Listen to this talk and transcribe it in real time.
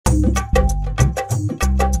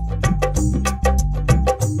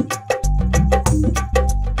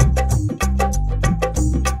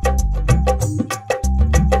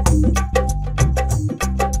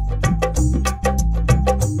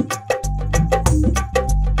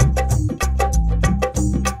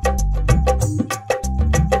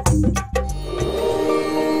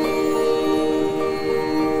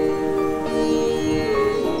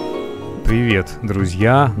Привет,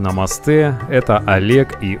 друзья, намасте, это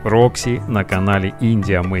Олег и Рокси на канале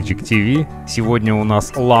India Magic TV. Сегодня у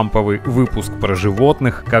нас ламповый выпуск про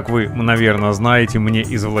животных. Как вы, наверное, знаете, мне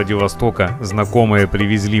из Владивостока знакомые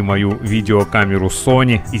привезли мою видеокамеру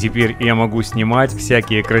Sony, и теперь я могу снимать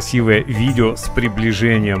всякие красивые видео с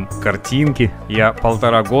приближением картинки. Я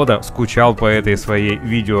 1,5 года скучал по этой своей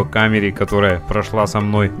видеокамере, которая прошла со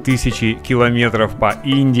мной 1000 километров по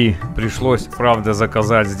Индии. Пришлось, правда,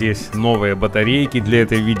 заказать здесь новые батарейки для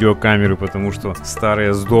этой видеокамеры, потому что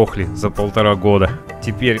старые сдохли за 1,5 года.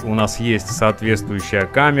 Теперь у нас есть соответствующая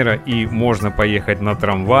камера, и можно поехать на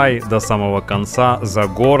трамвае до самого конца за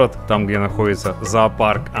город, там где находится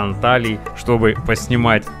зоопарк Антальи, чтобы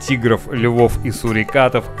поснимать тигров, львов и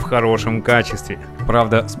сурикатов в хорошем качестве.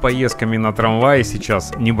 Правда, с поездками на трамвае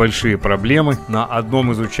сейчас небольшие проблемы. На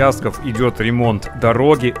одном из участков идет ремонт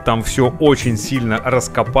дороги, там все очень сильно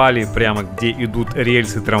раскопали, прямо где идут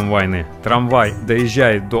рельсы трамвайные. Трамвай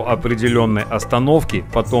доезжает до определенной остановки,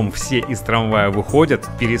 потом все из трамвая выходят,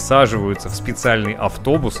 пересаживаются в специальный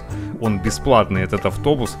автобус, он бесплатный, этот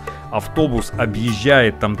автобус. Автобус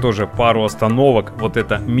объезжает там тоже пару остановок, вот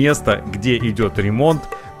это место, где идет ремонт.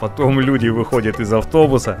 Потом люди выходят из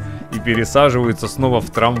автобуса и пересаживаются снова в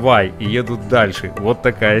трамвай и едут дальше. Вот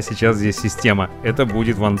такая сейчас здесь система. Это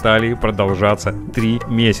будет в Анталии продолжаться 3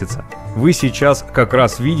 месяца. Вы сейчас как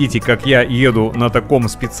раз видите, как я еду на таком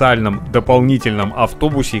специальном дополнительном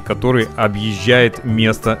автобусе, который объезжает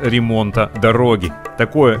место ремонта дороги.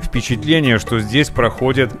 Такое впечатление, что здесь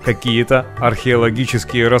проходят какие-то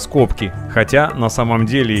археологические раскопки. Хотя на самом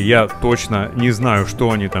деле я точно не знаю,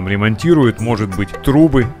 что они там ремонтируют. Может быть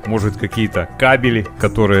трубы, может какие-то кабели,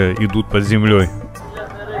 которые идут под землей.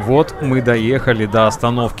 Вот мы доехали до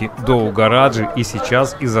остановки Доугараджи, и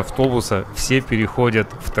сейчас из автобуса все переходят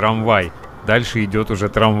в трамвай. Дальше идет уже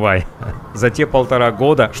трамвай. За те 1,5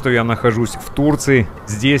 года, что я нахожусь в Турции,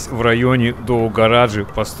 здесь в районе Доугараджи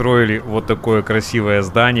построили вот такое красивое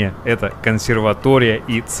здание. Это консерватория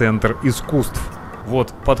и центр искусств.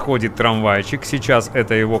 Вот подходит трамвайчик, сейчас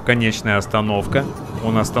это его конечная остановка.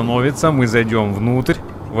 Он остановится, мы зайдем внутрь.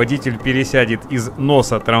 Водитель пересядет из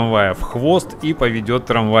носа трамвая в хвост и поведет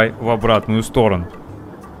трамвай в обратную сторону.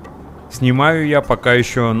 Снимаю я пока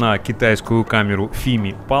еще на китайскую камеру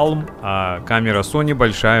Fimi Palm, а камера Sony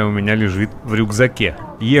большая у меня лежит в рюкзаке.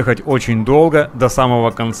 Ехать очень долго, до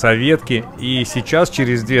самого конца ветки, и сейчас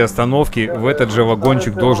через 2 остановки в этот же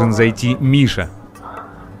вагончик должен зайти Миша.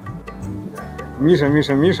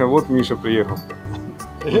 Миша, вот Миша приехал.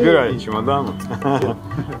 Убирай чемодан.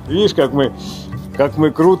 Видишь, как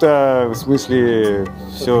мы круто, в смысле,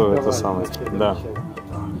 все это самое, да.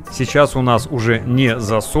 Сейчас у нас уже не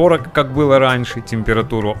за 40, как было раньше,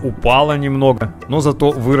 температура упала немного, но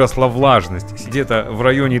зато выросла влажность. Где-то в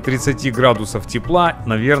районе 30 градусов тепла,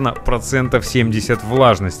 наверное, 70%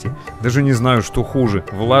 влажности. Даже не знаю, что хуже,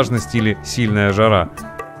 влажность или сильная жара.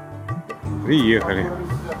 Приехали.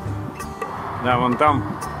 Да, вон там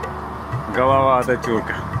голова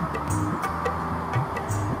Ататюрка.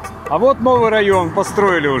 А вот новый район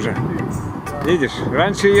построили уже. Видишь,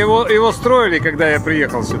 раньше его строили, когда я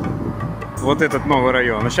приехал сюда. Вот этот новый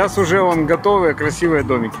район. А сейчас уже он готовые, красивые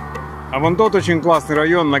домики. А вон тот очень классный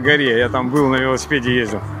район на горе. Я там был, на велосипеде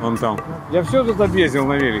ездил. Вон там. Я все тут объездил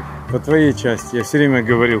на велик. По твоей части. Я все время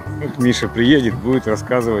говорил, как Миша приедет, будет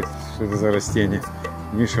рассказывать, что это за растение.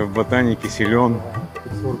 Миша в ботанике силен.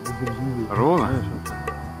 Роза?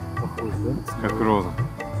 Похож, да? Как роза.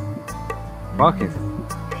 Пахнет?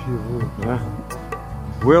 Да.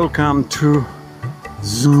 Welcome to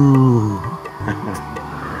zoo.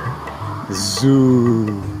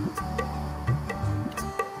 Zoo.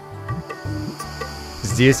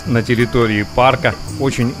 Здесь, на территории парка,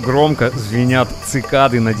 очень громко звенят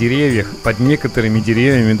цикады на деревьях. Под некоторыми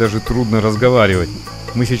деревьями даже трудно разговаривать.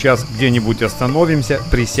 Мы сейчас где-нибудь остановимся,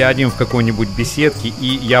 присядем в какой-нибудь беседке, и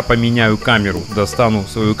я поменяю камеру. Достану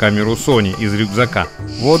свою камеру Sony из рюкзака.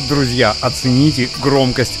 Вот, друзья, оцените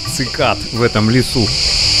громкость цикад в этом лесу.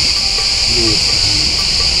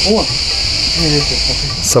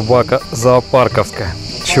 Собака зоопарковская,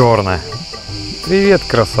 черная. Привет,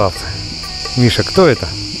 красавцы. Миша, кто это?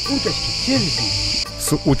 Уточки, селезни.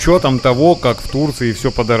 С учетом того, как в Турции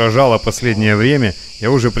все подорожало последнее время, Я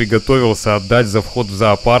уже приготовился отдать за вход в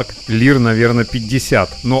зоопарк лир, наверное,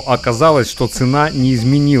 50. Но оказалось, что цена не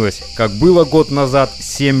изменилась. Как было год назад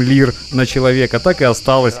 7 лир на человека, так и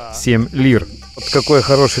осталось 7 лир. Вот какой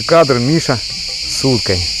хороший кадр, Миша с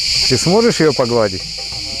уткой. Ты сможешь ее погладить?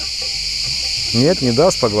 Нет, не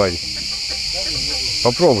даст погладить?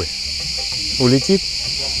 Попробуй. Улетит?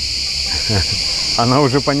 Она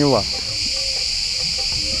уже поняла.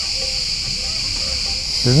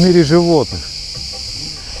 В мире животных.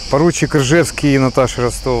 Поручик Ржевский и Наташа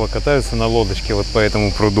Ростова катаются на лодочке вот по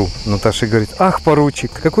этому пруду. Наташа говорит: ах,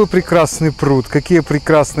 поручик, какой прекрасный пруд, какие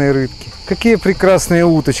прекрасные рыбки, какие прекрасные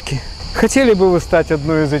уточки. Хотели бы вы стать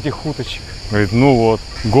одной из этих уточек? Говорит: ну вот,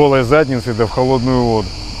 голой задницей да в холодную воду.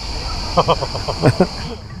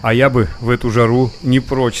 А я бы в эту жару не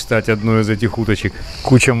прочь стать одной из этих уточек.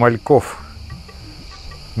 Куча мальков,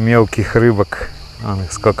 мелких рыбок. А,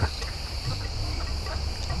 их сколько?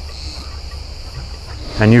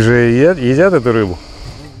 Они же едят эту рыбу.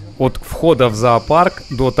 От входа в зоопарк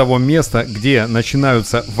до того места, где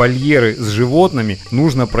начинаются вольеры с животными,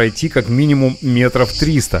 нужно пройти как минимум метров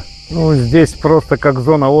 300. Ну, здесь просто как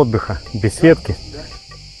зона отдыха. Беседки.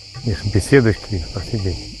 Беседочки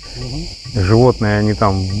посидеть. Животные, они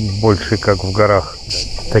там больше как в горах.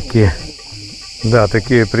 Такие, да,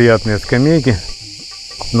 такие приятные скамейки.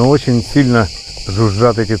 Но очень сильно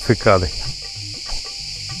жужжат эти цикады.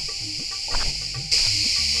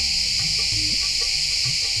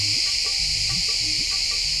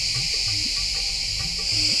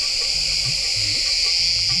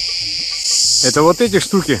 Это вот эти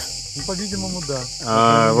штуки? Ну, по-видимому,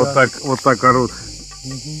 да. Вот так орут.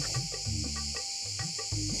 Угу.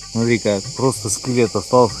 Смотри-ка, просто скелет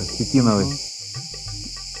остался, хитиновый.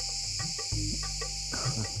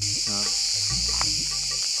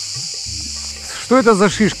 Что это за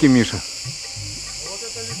шишки, Миша? Вот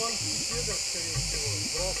это ливанский кедр, скорее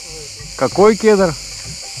всего, сбрасывает. Какой кедр?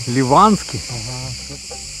 Ливанский? Ага.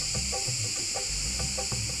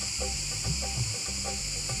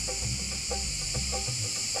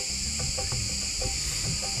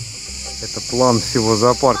 Это план всего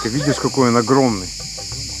зоопарка. Видишь, какой он огромный?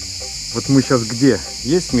 Вот мы сейчас где?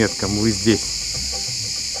 Есть метка? Мы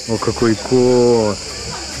здесь. О, какой кот!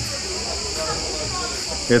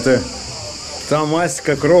 Это та масть,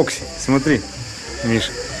 как Рокси. Смотри,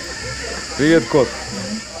 Миша. Привет, кот.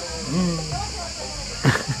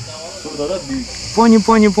 Пони,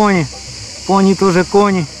 пони, пони. Пони тоже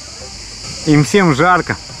кони. Им всем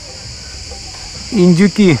жарко.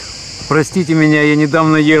 Индюки. Простите меня, я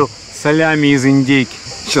недавно ел солями из индейки.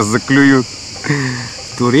 Сейчас заклюют.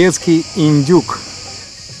 Турецкий индюк.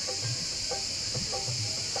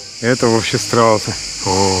 Это вообще страусы.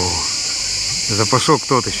 О, запашок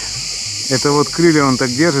тот еще. Это вот крылья он так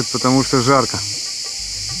держит, потому что жарко.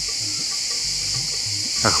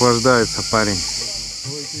 Охлаждается парень.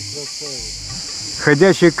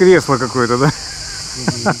 Ходячее кресло какое-то, да?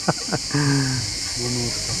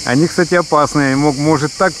 Они, кстати, опасные.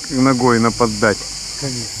 Может так ногой нападать.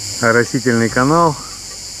 Растительный канал.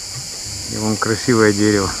 И вон красивое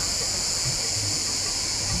дерево.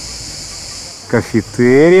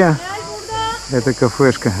 Кафетерия. Это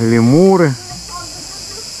кафешка. Лемуры.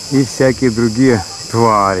 И всякие другие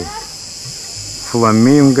твари.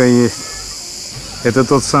 Фламинго есть. Это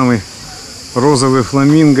тот самый розовый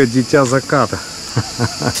фламинго, дитя заката.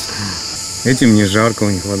 Этим не жарко, у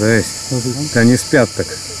них вода есть. Они спят так.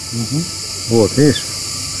 Вот, видишь?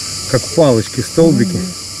 Как палочки, столбики.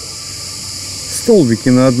 Столбики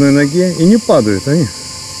на одной ноге и не падают они.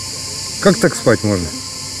 Как так спать можно?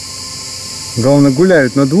 Главное,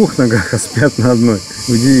 гуляют на двух ногах, а спят на одной.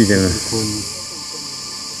 Удивительно.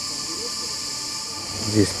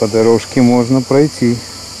 Здесь по дорожке можно пройти.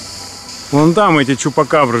 Вон там эти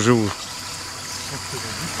чупакабры живут.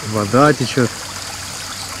 Вода течет.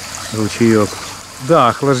 Ручеек. Да,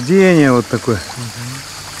 охлаждение вот такое.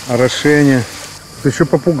 Орошение. Тут еще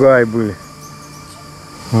попугаи были.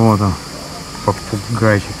 Вот он.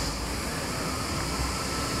 Попугайчик.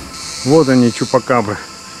 Вот они, чупакабры.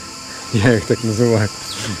 Я их так называю.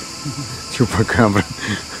 Чупакабры.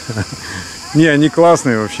 Не, они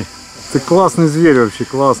классные вообще. Это классный зверь вообще,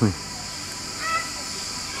 классный.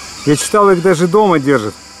 Я читал, их даже дома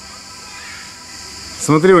держат.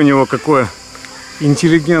 Смотри, у него какое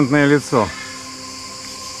интеллигентное лицо.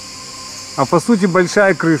 А по сути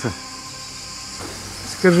большая крыса.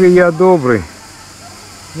 Скажи, я добрый.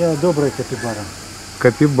 Я добрая капибара.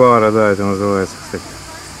 Капибара, да, это называется, кстати.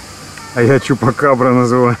 А я чупакабра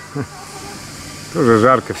называю. Тоже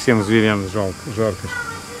жарко, всем зверям жарко.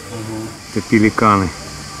 Это пеликаны.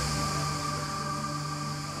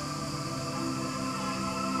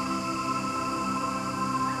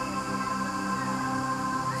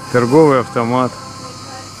 Торговый автомат.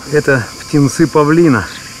 Это птенцы павлина.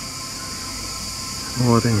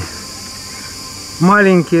 Вот они.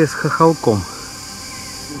 Маленькие с хохолком.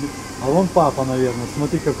 А вон папа, наверное.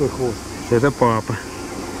 Смотри, какой хвост. Это папа.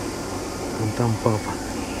 Вон там папа.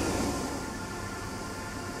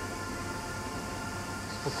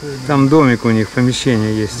 Спокойно. Там домик у них,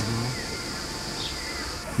 помещение есть.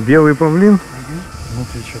 Белый павлин.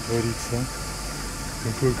 Смотри, что творится. А?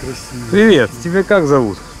 Какой красивый. Привет, тебя как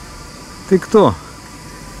зовут? Ты кто?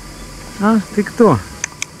 А, ты кто?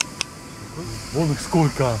 Вон их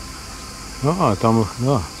сколько. А, там,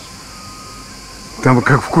 да. Там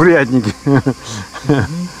как в курятнике.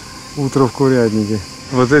 Утро в курятнике.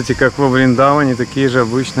 Вот эти, как во Вриндаване, такие же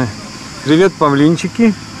обычные. Привет,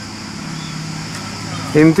 павлинчики.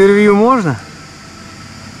 Интервью можно?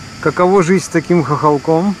 Каково жить с таким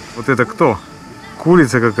хохолком? Вот это кто?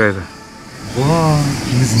 Курица какая-то. Да,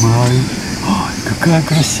 не знаю. Ой, какая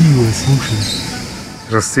красивая, слушай.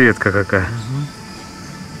 Расцветка какая.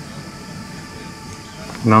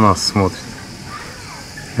 На нас смотрит.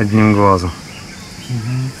 Одним глазом.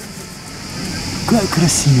 Какая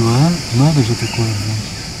красивая, а? Надо же такое.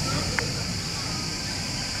 Да?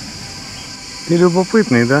 Ты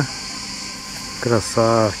любопытный, да?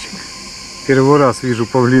 Красавчик. Первый раз вижу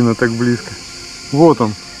павлина так близко. Вот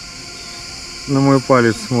он. На мой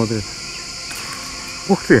палец смотрит.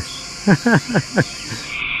 Ух ты!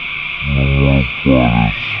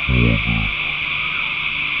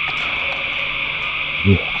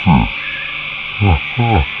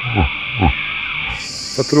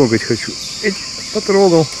 Потрогать хочу.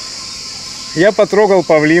 Потрогал. Я потрогал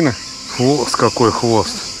павлина. Хвост, какой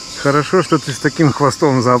хвост. Хорошо, что ты с таким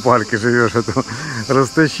хвостом в зоопарке живешь, а то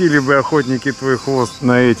растащили бы охотники твой хвост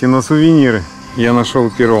на сувениры. Я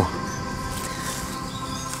нашел перо.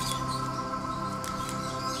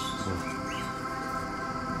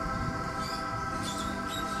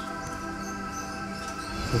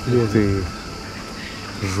 Смотри, ты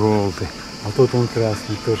желтый. а тот он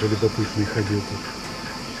красный, тоже любопытный ходил тут.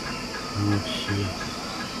 Вообще.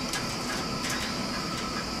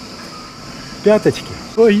 Пяточки.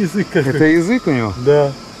 Ой, язык какой. Это язык у него?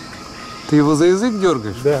 Да, Ты его за язык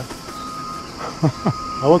дергаешь? да.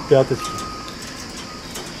 А вот пяточки.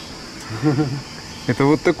 Это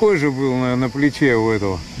вот такой же был на плече у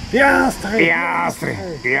этого. Пястрый! Пястрый,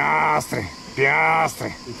 пястрый,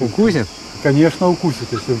 пястрый. Укусит? Конечно, укусит,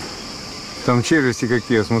 если... Там челюсти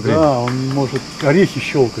какие, смотри. Да, он может орехи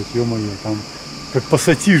щелкать, ё-моё, там, как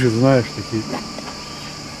пассатижи, знаешь, такие.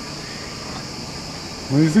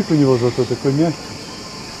 Но язык у него зато такой мягкий.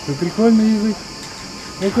 Какой прикольный язык.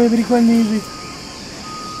 Какой прикольный язык.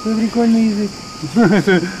 Какой прикольный язык.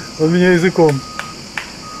 Он меня языком.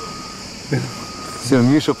 Все,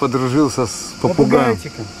 Миша подружился с попугаем.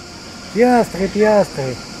 Попугайчиком. Пястрый,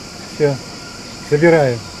 пястрый. Все,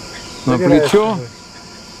 забираю. На Забираю плечо с собой.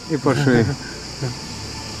 и по шее.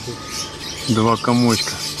 Два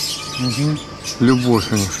комочка.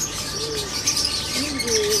 Любовь у них.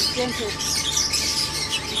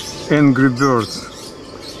 Angry Birds.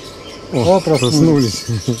 О, проснулись.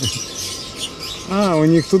 А, у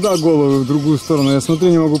них туда головы, в другую сторону. Я смотрю,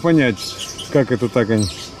 не могу понять, как это так они.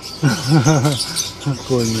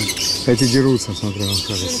 Прикольно. Эти дерутся, смотрю, он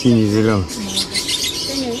тоже синий, зеленый.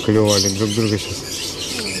 Клевали друг друга сейчас.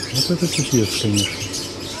 Вот это пипец, конечно.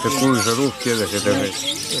 Такую жару в кедах, это же.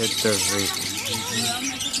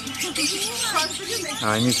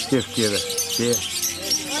 А они все в кедах. Все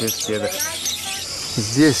в кедах.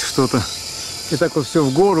 Здесь что-то. И так вот все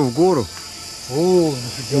в гору, в гору. О,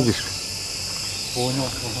 нафига. Видишь? Понял.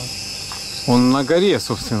 Ага. Он на горе,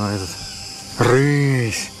 собственно, этот.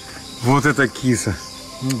 Рысь. Вот это киса.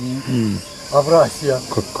 Аврасия.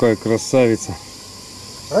 Какая красавица.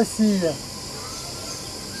 Россия.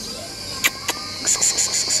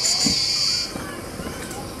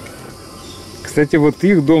 Кстати, вот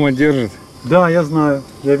их дома держат. Да, я знаю.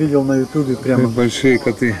 Я видел на ютубе прямо. Большие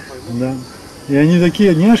коты. Да. И они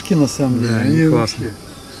такие няшки на самом деле. Да, они они вообще. классные.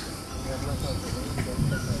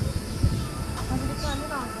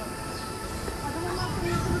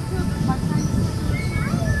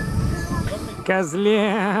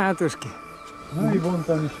 Козлятушки. Ну и вон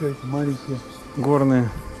там еще эти маленькие. Горные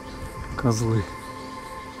козлы.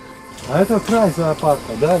 А это край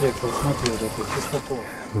зоопарка, да, Олег? Посмотри, вот это чистоту.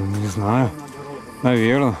 Ну, не знаю.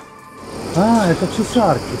 Наверное. А, это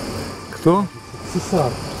цесарки. Кто?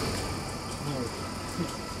 Цесар.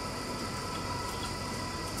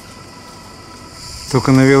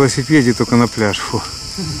 Только на велосипеде, только на пляж. Фу.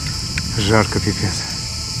 Жарко пипец.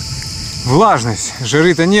 Влажность.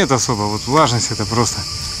 Жары-то нет особо. Вот влажность это просто.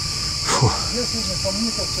 Фу.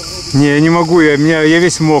 Не, я не могу, я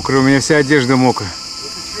весь мокрый, у меня вся одежда мокрая.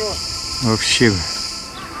 Вообще.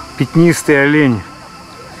 Пятнистый олень.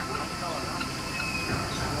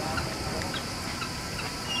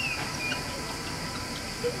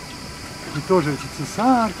 И тоже эти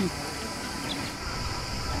цесарки.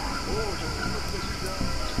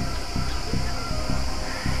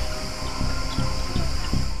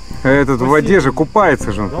 А этот в воде же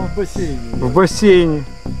купается же. Да, в бассейне. В бассейне.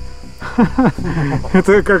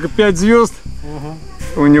 Это как 5 звезд.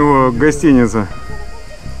 У него гостиница.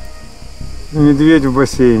 Медведь в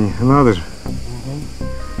бассейне. Надо же.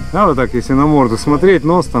 Надо так, если на морду смотреть,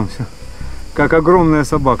 нос там все. Как огромная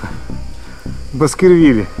собака.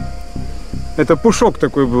 Баскервилли. Это пушок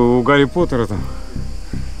такой был у Гарри Поттера там.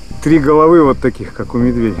 3 головы вот таких, как у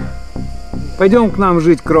медведя. Пойдем к нам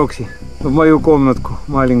жить, Крокси. В мою комнатку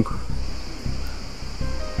маленькую.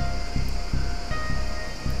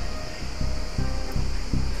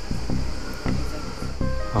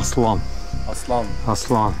 Аслан. Аслан.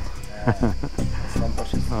 Аслан. Аслан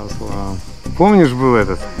фашист. Аслан. Помнишь, был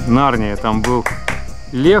этот в Нарнии, там был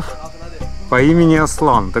лев по имени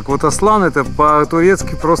Аслан. Так вот, Аслан это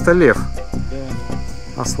по-турецки просто лев.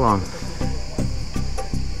 Аслан.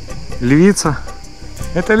 Львица.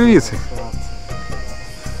 Это львицы.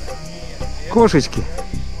 Кошечки.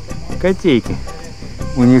 Котейки.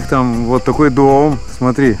 У них там вот такой дом.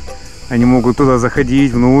 Смотри. Они могут туда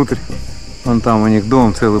заходить, внутрь. Вон там у них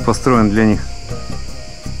дом целый построен для них.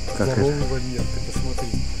 Как это? Вольер, ты посмотри.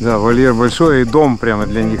 Да, вольер большой и дом прямо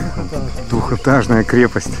для них. Двухэтажная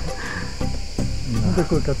крепость. Ну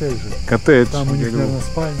такой коттедж. Коттедж. Там у них, наверное,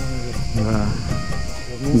 спальня, наверное.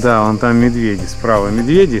 Да. Да, вон там медведи. Справа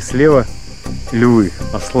медведи, слева львы,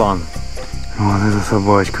 аслан. Вот эта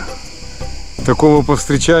собачка. Такого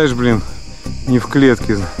повстречаешь, блин, не в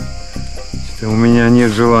клетке. У меня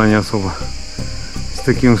нет желания особо с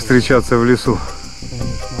таким встречаться в лесу.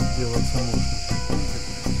 Конечно, делаться можно.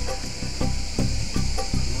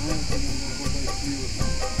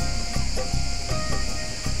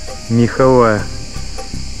 Меховая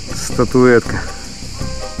статуэтка.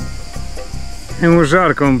 Ему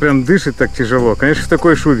жарко, он прям дышит так тяжело. Конечно, в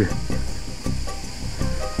такой шубе.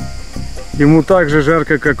 Ему так же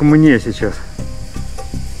жарко, как мне сейчас.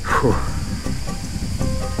 Фу.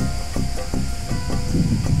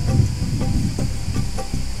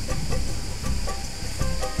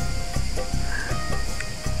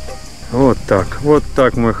 Вот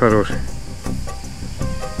так, мой хороший.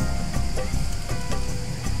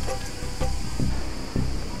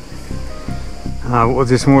 А вот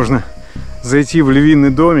здесь можно зайти в львиный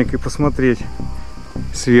домик и посмотреть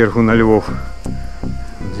сверху на львов.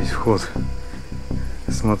 Здесь вход,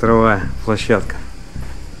 смотровая площадка.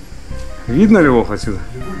 Видно львов отсюда?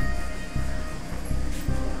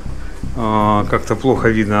 Как-то плохо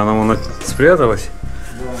видно, она вон спряталась.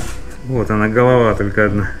 Вот она, голова только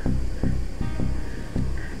одна.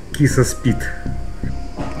 Киса спит.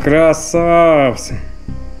 Красавцы!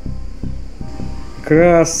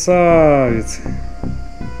 Красавицы!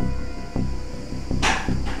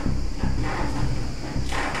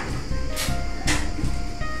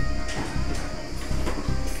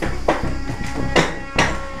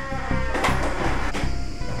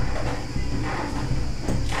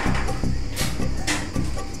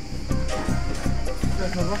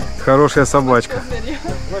 Хорошая собачка.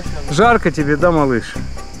 Жарко тебе, да, малыш?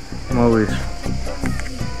 Малыш.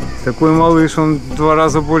 Такой малыш, он в 2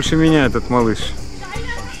 раза больше меня, этот малыш.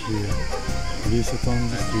 Весит он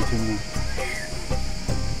действительно.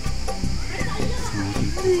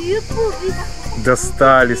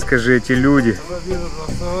 Достали, скажи, эти люди.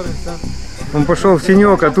 Он пошел в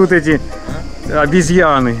тенек, а тут эти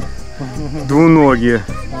обезьяны двуногие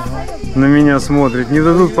на меня смотрят. Не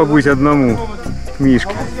дадут побыть одному.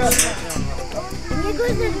 Мишка.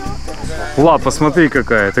 Лапа, смотри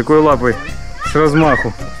какая. Такой лапой с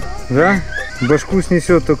размаху. Да? Башку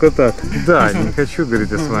снесет только так. Да, не хочу,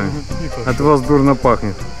 говорит, я с вами. От вас дурно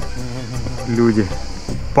пахнет. Люди.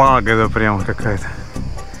 Пагода прямо какая-то.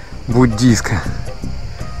 Буддийская.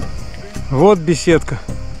 Вот беседка.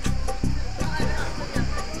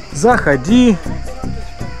 Заходи.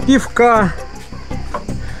 Пивка.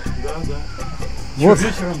 Вот.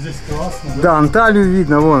 Вечером здесь классно. Да, Анталию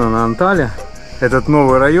видно. Вон она, Анталия. Этот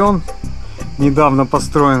новый район. Недавно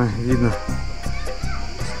построенный. Видно.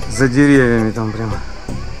 За деревьями там прямо.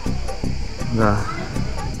 Да.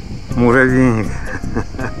 Муравейник.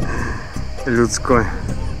 Людской.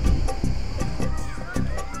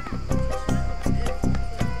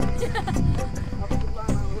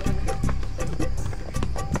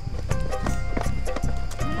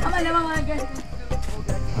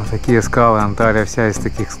 такие скалы. Анталья вся из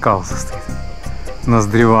таких скал состоит.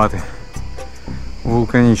 Ноздреватые,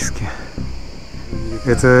 вулканические.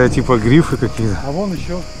 Это типа грифы какие-то. А вон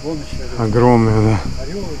еще. Огромные, да.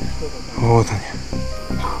 Орел или что-то. Вот они.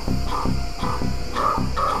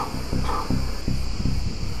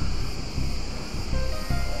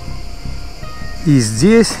 И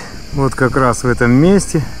здесь, вот как раз в этом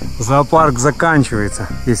месте, зоопарк заканчивается.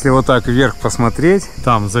 Если вот так вверх посмотреть,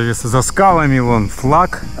 там за скалами вон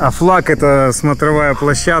флаг. А флаг — это смотровая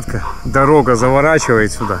площадка. Дорога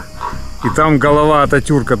заворачивает сюда. И там голова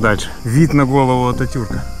Ататюрка дальше. Вид на голову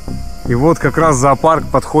Ататюрка. И вот как раз зоопарк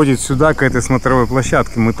подходит сюда, к этой смотровой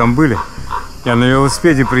площадке. Мы там были. Я на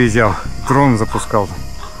велосипеде приезжал, дрон запускал.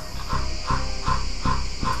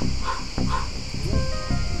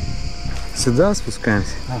 Сюда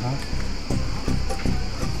спускаемся. Ага.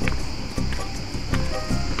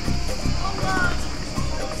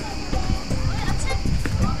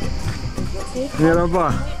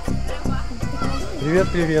 Мераба. Привет,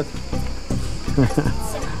 привет.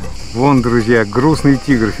 Вон, друзья, грустный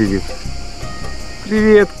тигр сидит.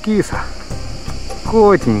 Привет, киса.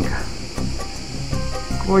 Котенька.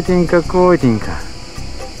 Котенька, котенька.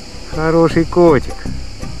 Хороший котик.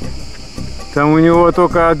 Там у него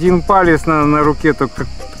только один палец на руке, только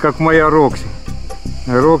как моя Рокси.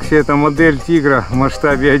 Рокси — это модель тигра в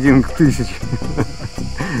масштабе 1 к 1000.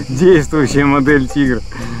 Действующая модель тигра.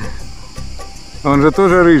 Он же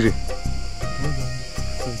тоже рыжий.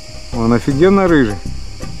 Он офигенно рыжий.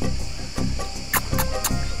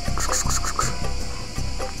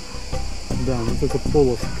 Да, вот это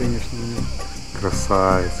полосы, конечно, у него.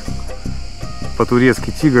 Красавец.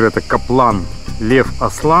 По-турецки тигр — это каплан. Лев —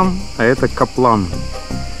 аслан, а это каплан.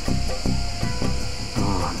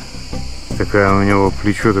 Вот. Такая у него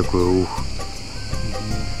плечо такое, ух.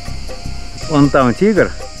 Вон там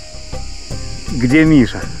тигр, где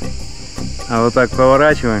Миша. А вот так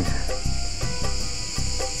поворачиваемся.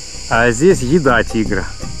 А здесь еда тигра.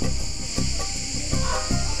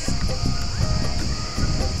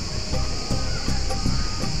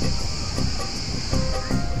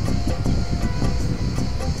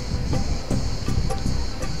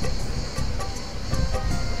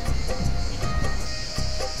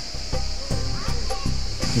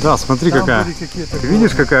 Да, смотри, Там какая. Ты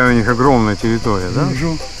видишь, какая у них огромная территория, да?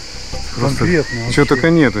 Вижу. Просто Конкретно. чего только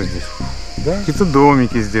нету здесь. Да? Какие-то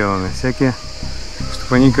домики сделаны, всякие,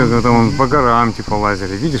 чтобы они как-то вон по горам типа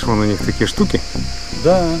лазили. Видишь, вон у них такие штуки.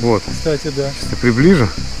 Да. Вот. Кстати, да. Сейчас я приближу.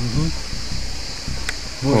 Угу.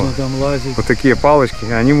 Можно Вот. там лазить. Вот такие палочки,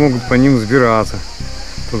 и они могут по ним взбираться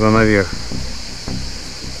туда наверх.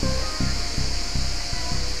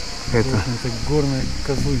 Это горные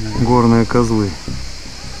козлы, наверное. горные козлы.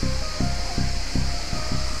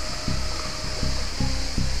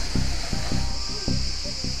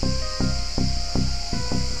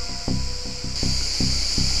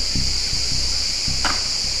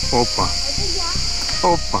 Опа.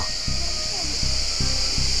 Опа.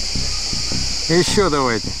 Еще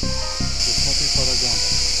давайте. Смотри по рогам.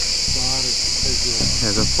 Старый козел.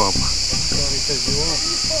 Этот папа. Старый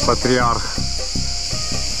козел. Патриарх.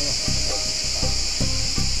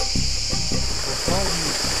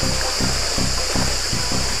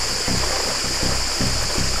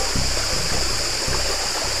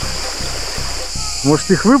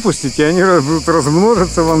 Может их выпустить, и они будут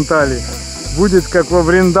размножиться в Анталии. Будет как во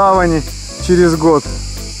Вриндаване через год.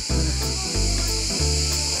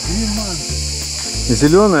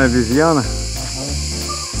 Зеленая обезьяна.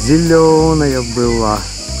 Ага. Зеленая была.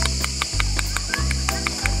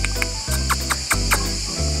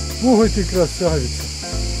 Ой, ты красавица.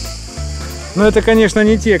 Ну это, конечно,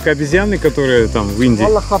 не те обезьяны, которые там в Индии.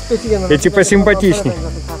 Эти посимпатичнее.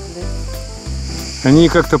 Они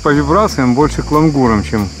как-то по вибрациям больше к лангурам,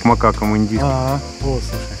 чем к макакам индийским. Ага, вот,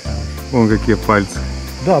 слушай. Вон какие пальцы.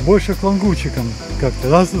 Да, больше к лангурчикам как-то.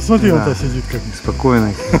 Да, смотри, Да. он там сидит как.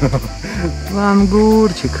 Спокойно.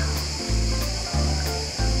 Лангурчик.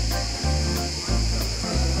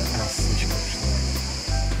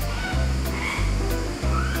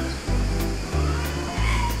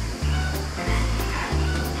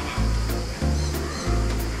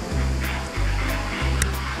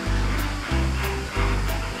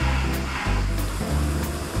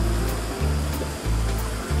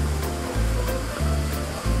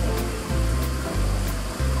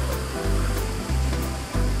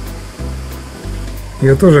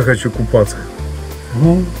 Я тоже хочу купаться,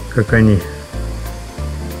 как они.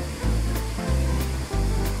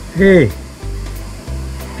 Эй,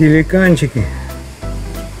 пеликанчики.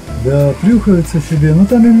 Да, плюхаются себе, но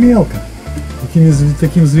там им мелко.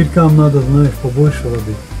 Таким зверькам надо, знаешь, побольше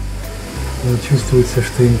воды. Вот чувствуется,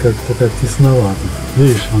 что им как-то так тесновато.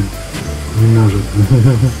 Видишь, он не может.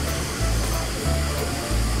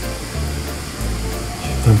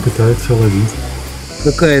 Там пытается ловить.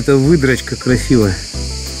 Какая-то выдрочка красивая.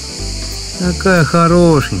 Какая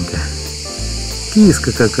хорошенькая.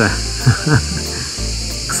 Киска какая.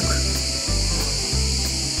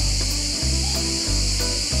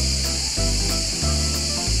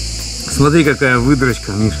 Смотри, какая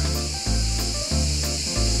выдрочка, Миш.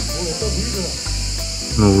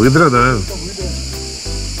 Ну, выдра, да.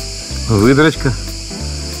 Выдрочка.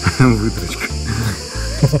 Выдрочка.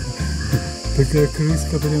 Такая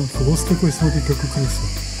крыска, прям хвост такой, смотри, как у крысы.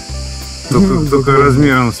 Только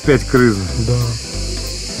размером с 5 крыс. Да.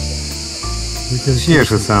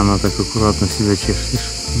 Чешется она так аккуратно себя чешет.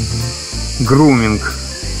 Груминг.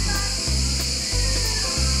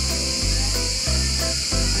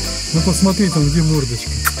 Ну посмотри там, где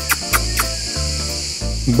мордочка.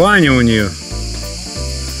 Баня у нее.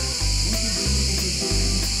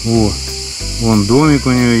 О, вон домик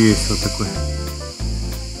у нее есть вот такой.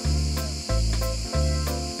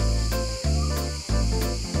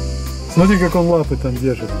 Смотри, как он лапы там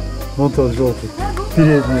держит. Вон тот желтый.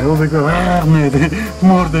 Передний. Он такой важный, этой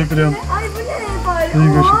мордой прям.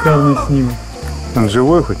 Игорь, шикарный снимок. Он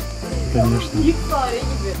живой хоть? Конечно.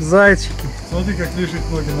 Зайчики. Смотри, как лежит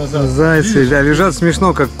ноги назад. Зайцы, Видишь? да, лежат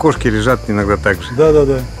смешно, как кошки лежат иногда так же. Да.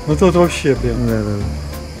 Ну тот вообще прям. Да.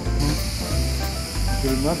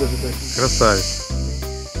 Надо же так. Красавец.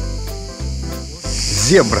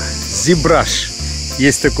 Зебра, зебраш.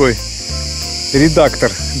 Есть такой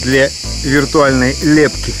редактор для виртуальной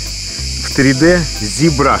лепки в 3D.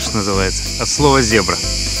 Зебраш называется. От слова зебра.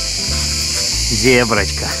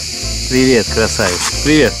 Зеброчка. Привет, красавец.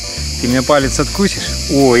 Привет. Ты мне палец откусишь?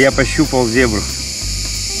 О, я пощупал зебру.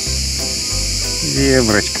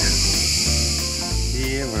 Зеброчка.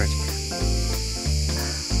 Зеброчка.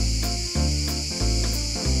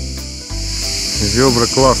 Зебра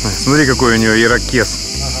классная. Смотри, какой у нее ирокез.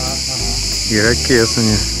 Ирокез у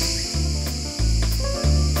нее.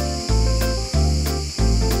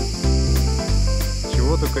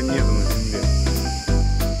 Чего только нету на земле.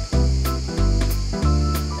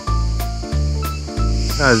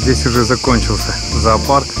 А, здесь уже закончился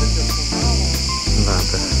зоопарк. Да.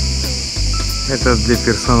 Это для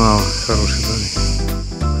персонала хороший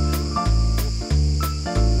домик.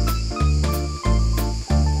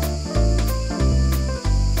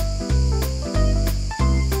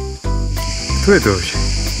 Кто это вообще?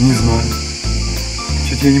 Не знаю.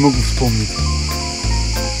 Что-то я не могу вспомнить.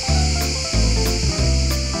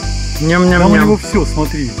 Ням-ням-ням. Там у него все,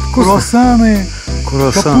 смотри. Вкусно. Круассаны,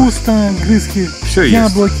 Круассан. капуста, грызки, Все есть.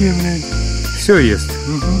 яблоки, блядь. Все есть.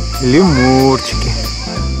 Угу. Лемурчики.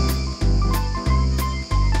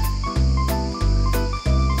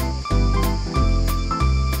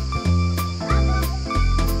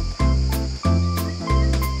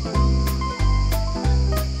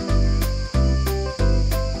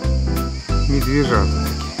 Медвежата такие.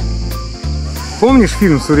 Помнишь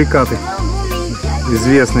фильм «Сурикаты»?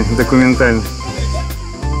 Известный, документальный.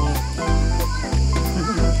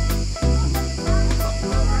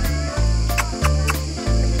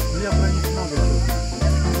 Я про них много чего.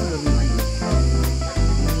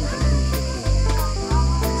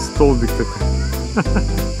 Столбик такой.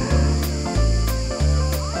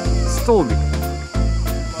 Столбик.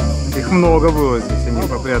 Их много было здесь, они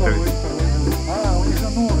попрятались. А, у них же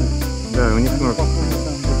норы. Да, у них много.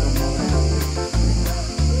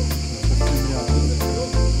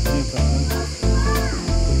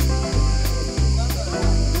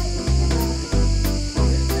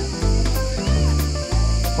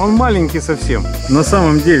 Он маленький совсем. На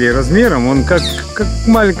самом деле размером он как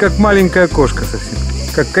маленькая кошка совсем.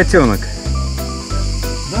 Как котенок.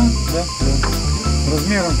 Да.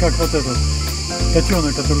 Размером как вот этот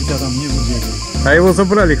котенок, который у тебя там внизу бегает. А его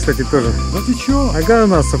забрали, кстати, тоже. Да ты чё? Ага, у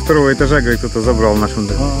нас со 2-го этажа, говорит, кто-то забрал в нашем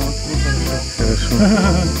доме. Ну Хорошо.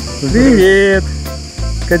 Привет,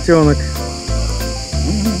 котенок.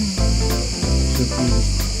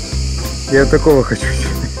 Я такого хочу.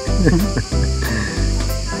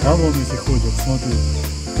 А вон эти ходят, смотри.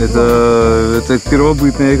 Это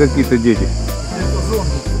первобытные какие-то дети. Это зомби.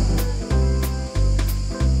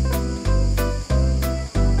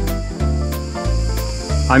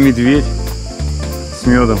 А медведь с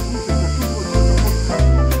медом.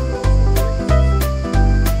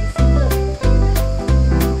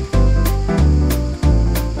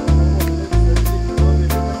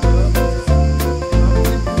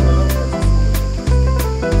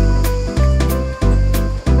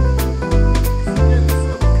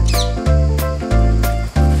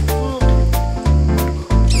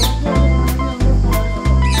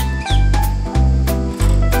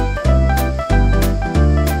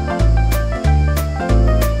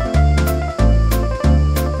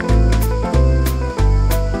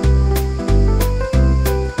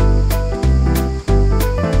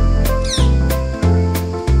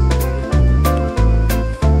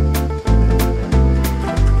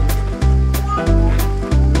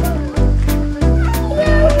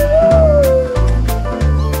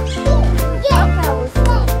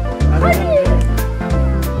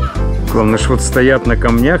 Главное, что вот стоят на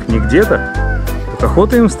камнях, не где-то. Вот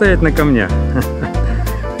охота им стоять на камнях.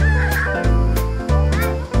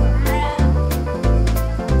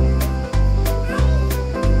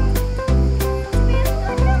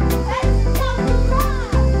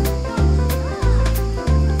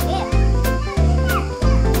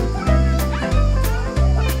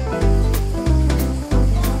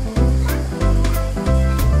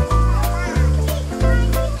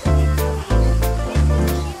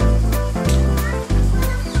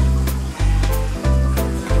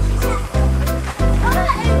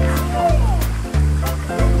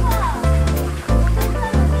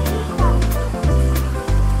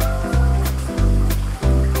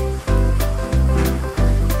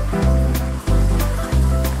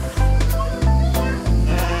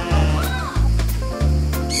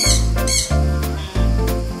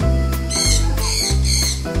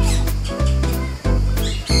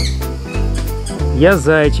 Я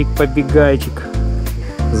зайчик-побегайчик,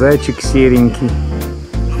 зайчик серенький,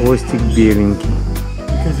 хвостик беленький.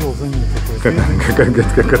 Козел за ним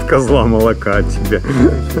такой. Как от козла молока от тебя.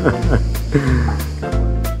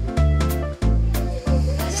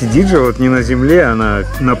 Сидит же вот не на земле, она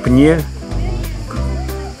на пне.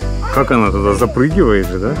 Как она туда запрыгивает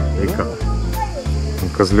же, да? И как?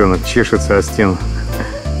 Козленок чешется о стену.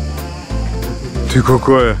 Ты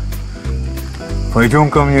какая?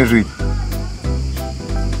 Пойдем ко мне жить.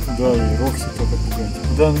 Да, и Рокси только пугать.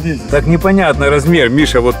 Куда он лезет? Так непонятно размер.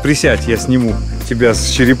 Миша, вот присядь, я сниму тебя с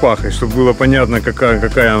черепахой, чтобы было понятно,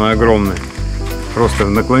 какая она огромная. Просто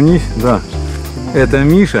наклонись. Да. Это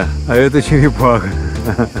Миша, а это черепаха.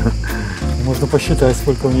 Можно посчитать,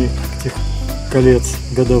 сколько у ней этих колец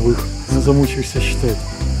годовых. Ну, замучаешься считать.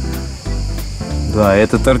 Да,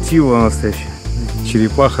 это тортила настоящая.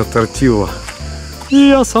 Черепаха тортила.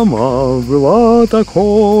 Я сама была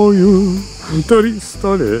такою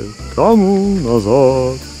 300 лет тому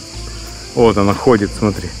назад. Вот она ходит,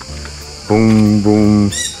 смотри.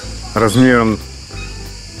 Бум-бум. Размером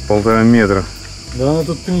 1,5 метра. Да, она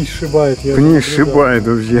тут пни сшибает. Пни сшибает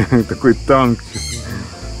вообще. Такой танк.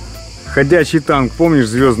 Ходячий танк. Помнишь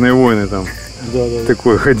 «Звездные войны» там? Да.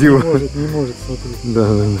 Такой ходил. Не может, смотри. Да.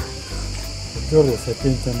 Уперлся,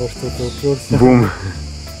 опять там во что-то уперся. Бум.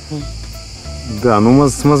 Да, ну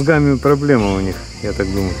с мозгами проблема у них, я так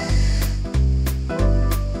думаю.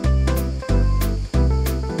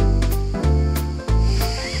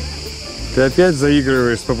 Ты опять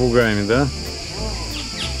заигрываешь с попугаями, да?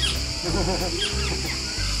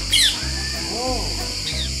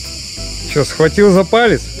 Что, схватил за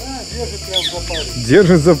палец? Да, держит прям за палец.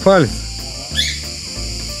 Держит за палец.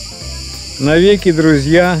 Навеки,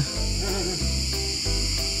 друзья.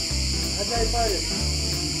 Отдай палец.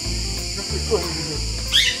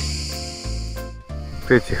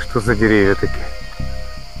 Эти, что за деревья такие?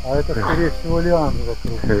 А это, скорее всего, лианы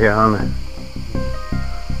вокруг. Лианы.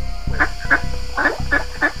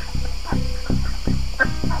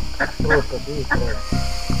 Просто, видишь,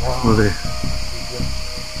 Смотри.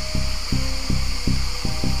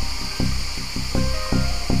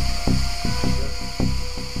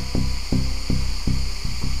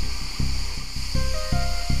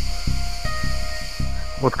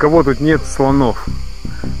 Вот кого тут нет, слонов.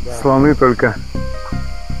 Да. Слоны только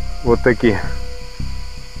вот такие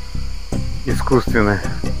искусственные.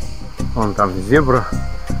 Вон там зебра,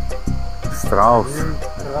 страус.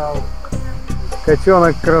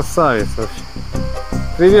 Котенок красавец вообще.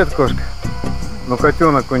 Привет, кошка. Ну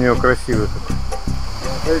котенок у нее красивый такой.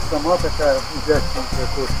 Да и сама такая изящная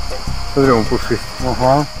кошка. Смотри, он пушистый.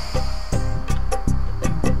 Ага.